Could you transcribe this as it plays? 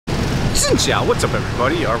What's up,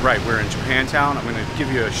 everybody? All right, we're in Japantown. I'm going to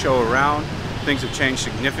give you a show around. Things have changed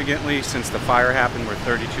significantly since the fire happened where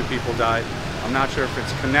 32 people died. I'm not sure if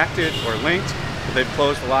it's connected or linked, but they've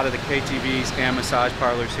closed a lot of the KTVS and massage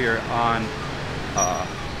parlors here on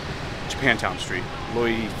Japantown Street. I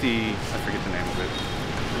forget the name of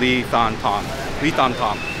it. Lee Thon Tom.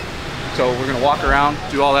 So we're going to walk around,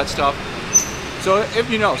 do all that stuff. So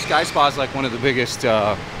if you know, Sky Spa is like one of the biggest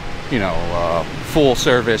full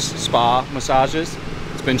service spa massages.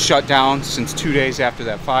 It's been shut down since 2 days after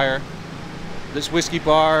that fire. This whiskey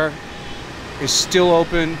bar is still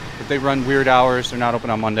open, but they run weird hours. They're not open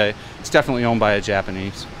on Monday. It's definitely owned by a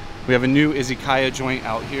Japanese. We have a new izakaya joint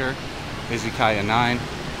out here, Izakaya 9.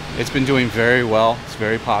 It's been doing very well. It's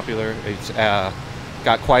very popular. It's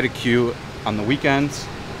got quite a queue on the weekends.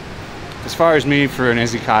 As far as me for an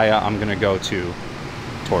izakaya, I'm gonna go to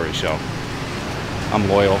Tori Show. I'm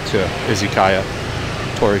loyal to izakaya,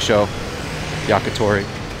 Tori Show, Yakitori.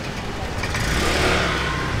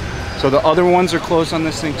 So the other ones are closed on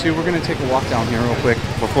this thing too. We're gonna take a walk down here real quick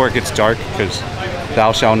before it gets dark, because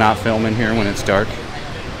thou shalt not film in here when it's dark.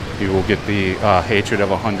 You will get the hatred of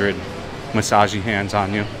 100 massagey hands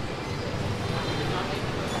on you.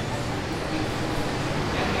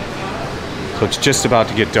 So it's just about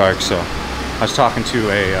to get dark, so I was talking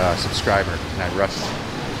to a subscriber and I rushed.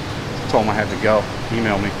 Told him I had to go.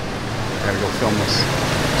 Email me. I gotta go film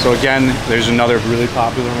this. So again, there's another really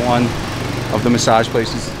popular one of the massage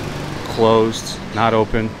places. Closed, not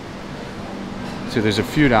open. So there's a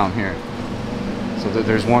few down here. So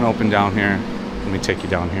there's one open down here. Let me take you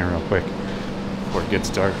down here real quick before it gets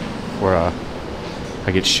dark. Before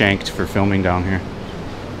I get shanked for filming down here.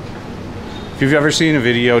 If you've ever seen a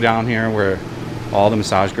video down here where all the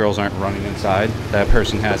massage girls aren't running inside, that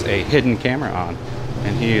person has a hidden camera on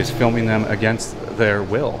and he is filming them against their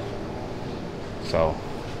will. So,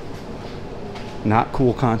 not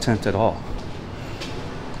cool content at all.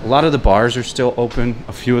 A lot of the bars are still open.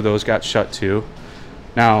 A few of those got shut too.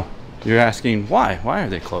 Now, you're asking why? Why are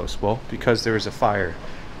they closed? Well, because there was a fire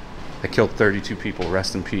that killed 32 people,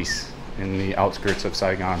 rest in peace, in the outskirts of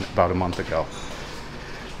Saigon about a month ago.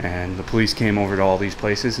 And the police came over to all these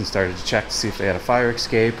places and started to check to see if they had a fire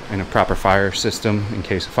escape and a proper fire system in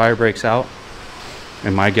case a fire breaks out.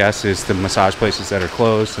 And my guess is the massage places that are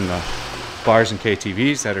closed and the bars and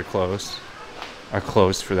KTVs that are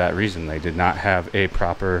closed for that reason. They did not have a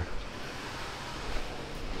proper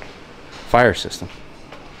fire system.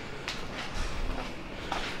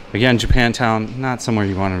 Again, Japantown, not somewhere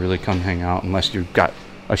you want to really come hang out unless you've got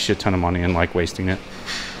a shit ton of money and like wasting it.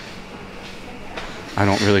 I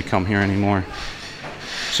don't really come here anymore.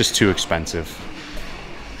 It's just too expensive.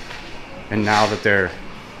 And now that they're,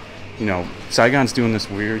 Saigon's doing this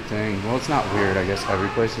weird thing. Well, it's not weird. I guess every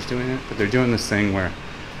place is doing it. But they're doing this thing where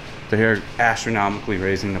they're astronomically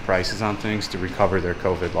raising the prices on things to recover their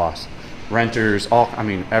COVID loss. Renters,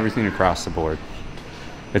 everything across the board.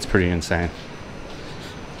 It's pretty insane.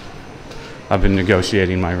 I've been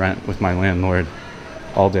negotiating my rent with my landlord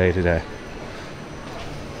all day today.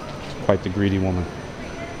 Quite the greedy woman.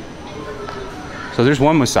 So there's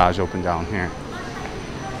one massage open down here.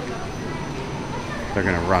 They're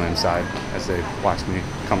gonna run inside as they watch me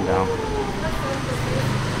come down.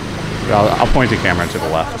 I'll point the camera to the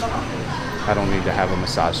left. I don't need to have a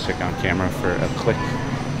massage chick on camera for a click.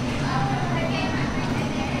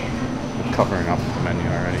 I'm covering up the menu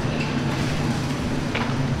already.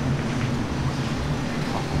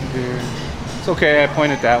 Here. It's okay, I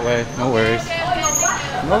point it that way. No worries.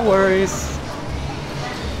 No worries.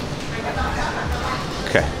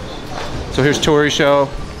 Okay. So here's Tori Show.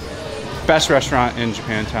 Best restaurant in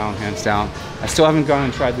Japantown, hands down. I still haven't gone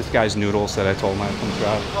and tried this guy's noodles that I told him I'd come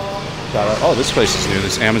try. Oh, this place is new.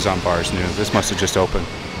 This Amazon bar is new. This must have just opened.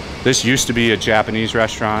 This used to be a Japanese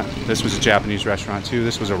restaurant. This was a Japanese restaurant too.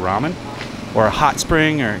 This was a ramen or a hot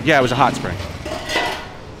spring, or yeah, it was a hot spring.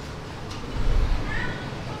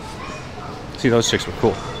 See, those chicks were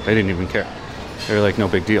cool. They didn't even care. They were like, no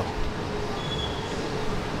big deal.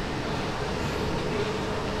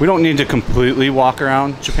 We don't need to completely walk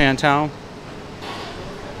around Japantown.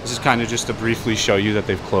 This is kind of just to briefly show you that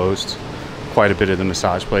they've closed quite a bit of the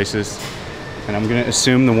massage places. And I'm gonna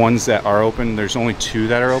assume the ones that are open, there's only 2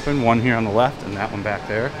 that are open, one here on the left and that one back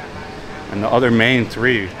there. And the other main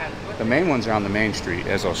 3, the main ones are on the main street,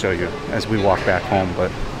 as I'll show you as we walk back home. But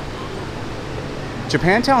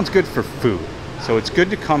Japantown's good for food. So it's good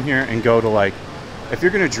to come here and go to, like, if you're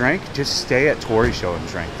gonna drink, just stay at Tori Show and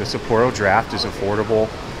drink. The Sapporo Draft is affordable.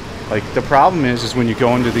 Like, the problem is when you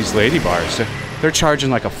go into these lady bars, they're charging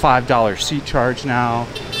like a $5 seat charge now.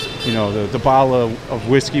 You know, the bottle of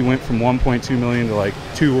whiskey went from 1.2 million to like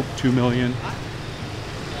 2 million.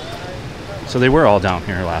 So they were all down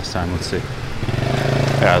here last time. Let's see.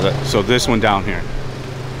 Yeah, so this one down here.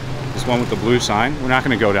 This one with the blue sign. We're not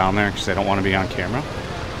going to go down there because I don't want to be on camera.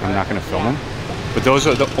 I'm not going to film them. But those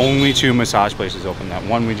are the only 2 massage places open. That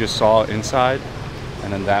one we just saw inside,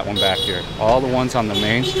 and then that one back here. All the ones on the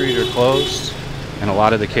main street are closed, and a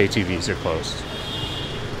lot of the KTVs are closed.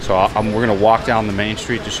 So we're going to walk down the main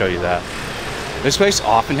street to show you that. This place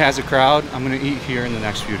often has a crowd. I'm going to eat here in the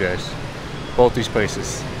next few days. Both these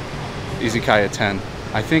places. Izakaya 10.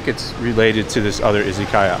 I think it's related to this other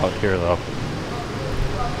izakaya out here though.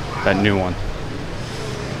 That new one.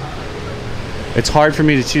 It's hard for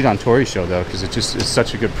me to cheat on Tori's show though, because it just is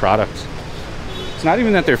such a good product. It's not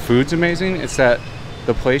even that their food's amazing, it's that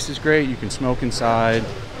the place is great. You can smoke inside.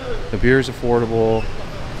 The beer is affordable.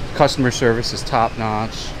 Customer service is top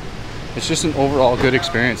notch. It's just an overall good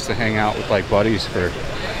experience to hang out with like buddies for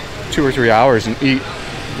 2 or 3 hours and eat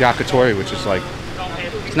yakitori, which is like,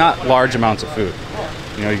 it's not large amounts of food.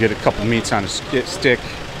 You know, you get a couple meats on a stick,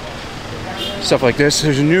 stuff like this.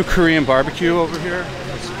 There's a new Korean barbecue over here.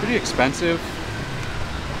 It's pretty expensive,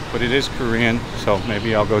 but it is Korean, so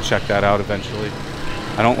maybe I'll go check that out eventually.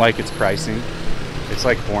 I don't like its pricing. It's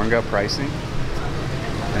like Boringa pricing.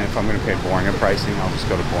 And if I'm going to pay Boringa pricing, I'll just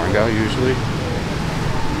go to Boringa usually.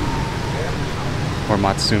 Or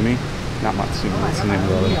Matsumi. Not Matsumi, that's the name of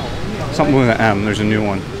the other. Something with an M. There's a new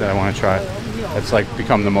one that I want to try. It's like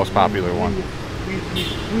become the most popular one.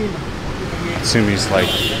 Matsumi's like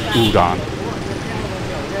udon.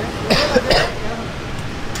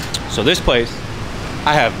 So this place,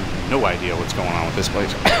 I have no idea what's going on with this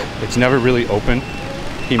place. It's never really open.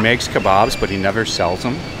 He makes kebabs, but he never sells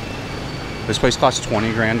them. This place costs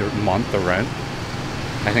 20 grand a month, the rent.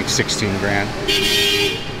 I think 16 grand.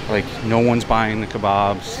 Like, no one's buying the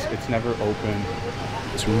kebabs. It's never open.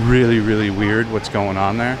 It's really, really weird what's going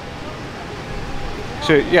on there.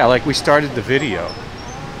 So, yeah, like we started the video.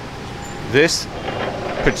 This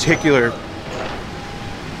particular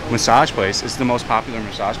massage place is the most popular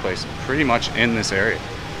massage place pretty much in this area.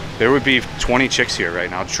 There would be 20 chicks here right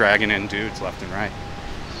now dragging in dudes left and right.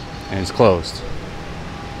 And it's closed.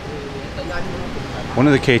 One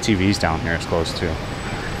of the KTVs down here is closed too.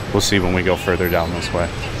 We'll see when we go further down this way.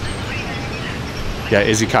 Yeah,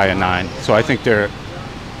 Izakaya 9. So I think they're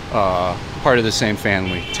part of the same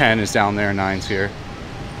family. 10 is down there, 9's here.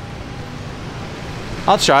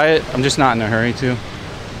 I'll try it. I'm just not in a hurry to.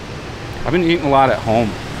 I've been eating a lot at home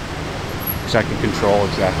because I can control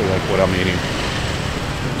exactly like what I'm eating.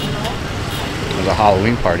 There's a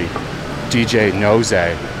Halloween party. DJ Nose.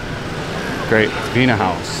 Great. Vina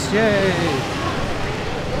House. Yay!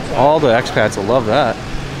 All the expats will love that.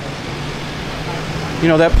 You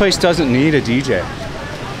know, that place doesn't need a DJ.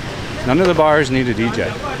 None of the bars need a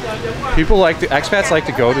DJ. People like the expats like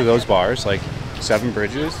to go to those bars like Seven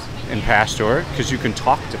Bridges and Pastor because you can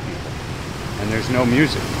talk to people and there's no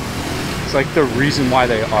music. It's like the reason why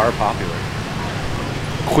they are popular.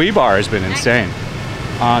 Kui Bar has been insane.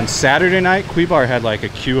 On Saturday night, Kui Bar had like a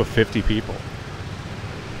queue of 50 people.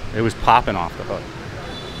 It was popping off the hook.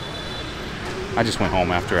 I just went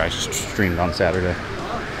home after I streamed on Saturday.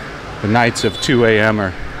 The nights of 2 a.m.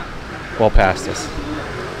 are well past us.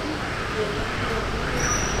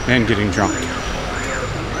 And getting drunk.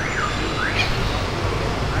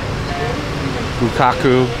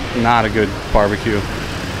 Bukaku, not a good barbecue.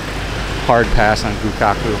 Hard pass on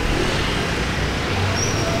Bukaku.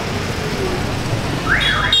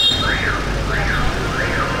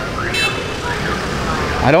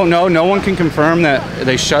 I don't know. No one can confirm that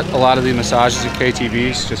they shut a lot of the massages at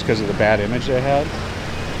KTVs just because of the bad image they had.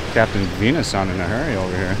 Captain Venus on in a hurry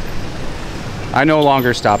over here. I no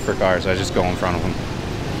longer stop for cars. I just go in front of them.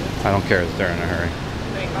 I don't care that they're in a hurry.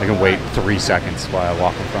 I can wait 3 seconds while I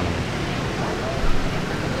walk in front of them.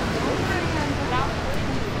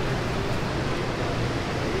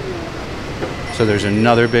 So there's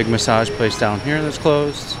another big massage place down here that's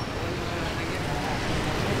closed.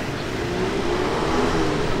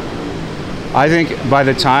 I think by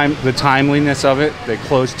the timeliness of it, they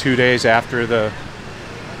closed 2 days after the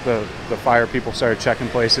fire people started checking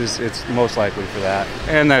places. It's most likely for that,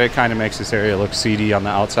 and that it kind of makes this area look seedy on the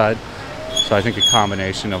outside. So I think a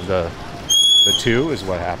combination of the two is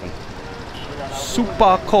what happened.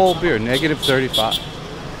 Super cold beer, -35.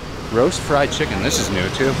 Roast fried chicken. This is new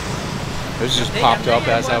too. This just popped up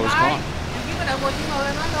as I was gone.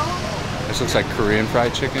 This looks like Korean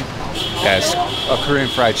fried chicken. Yeah, it's a Korean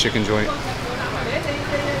fried chicken joint.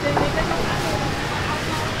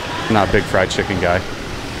 Not a big fried chicken guy.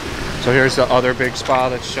 So here's the other big spa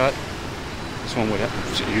that's shut. This one would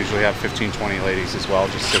usually have 15, 20 ladies as well,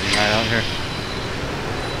 just sitting right out here.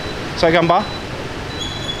 Saigon ba?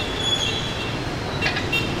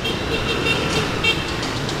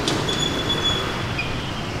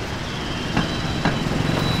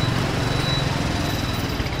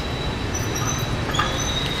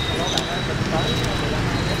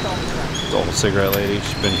 The old cigarette lady.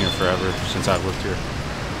 She's been here forever, since I've lived here.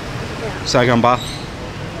 Saigon ba?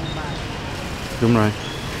 Đúng rồi.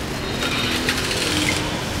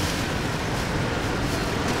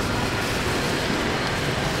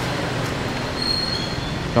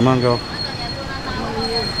 Come on, go.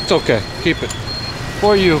 It's okay. Keep it.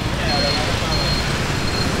 For you.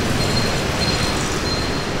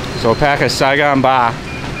 So a pack of Saigon ba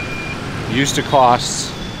used to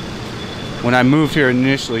cost, when I moved here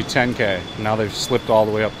initially, 10K. Now they've slipped all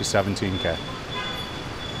the way up to 17K.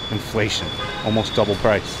 Inflation. Almost double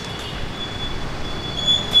price.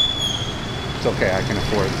 It's okay, I can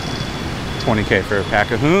afford 20K for a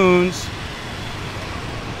pack of hoons.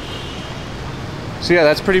 So yeah,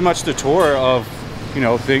 that's pretty much the tour of, you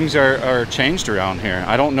know, things are changed around here.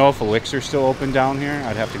 I don't know if Elixir's still open down here.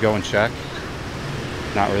 I'd have to go and check.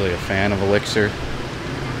 Not really a fan of Elixir.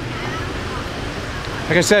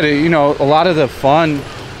 Like I said, you know, a lot of the fun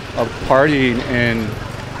of partying in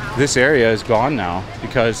this area is gone now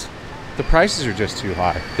because the prices are just too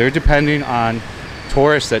high. They're depending on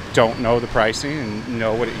tourists that don't know the pricing and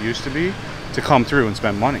know what it used to be to come through and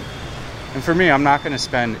spend money. And for me, I'm not going to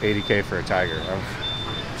spend 80K for a tiger. I'm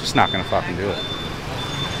just not going to fucking do it.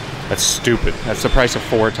 That's stupid. That's the price of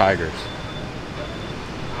 4 tigers.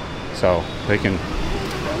 So they can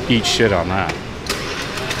eat shit on that.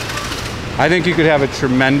 I think you could have a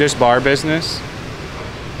tremendous bar business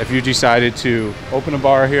if you decided to open a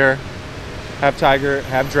bar here, have tiger,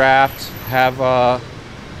 have draft, have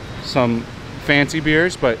some fancy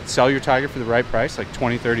beers, but sell your tiger for the right price, like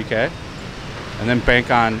 20, 30K, and then bank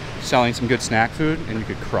on selling some good snack food, and you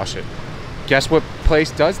could crush it. Guess what place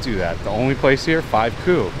does do that? The only place here, 5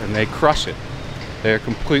 Coup, and they crush it. They're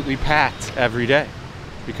completely packed every day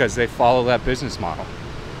because they follow that business model.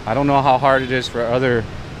 I don't know how hard it is for other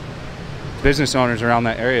business owners around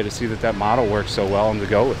that area to see that that model works so well and to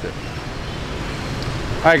go with it.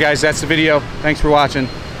 All right, guys, that's the video. Thanks for watching.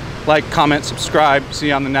 Like, comment, subscribe. See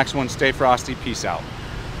you on the next one. Stay frosty. Peace out.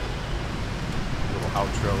 Little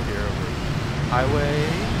outro here over the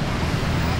highway.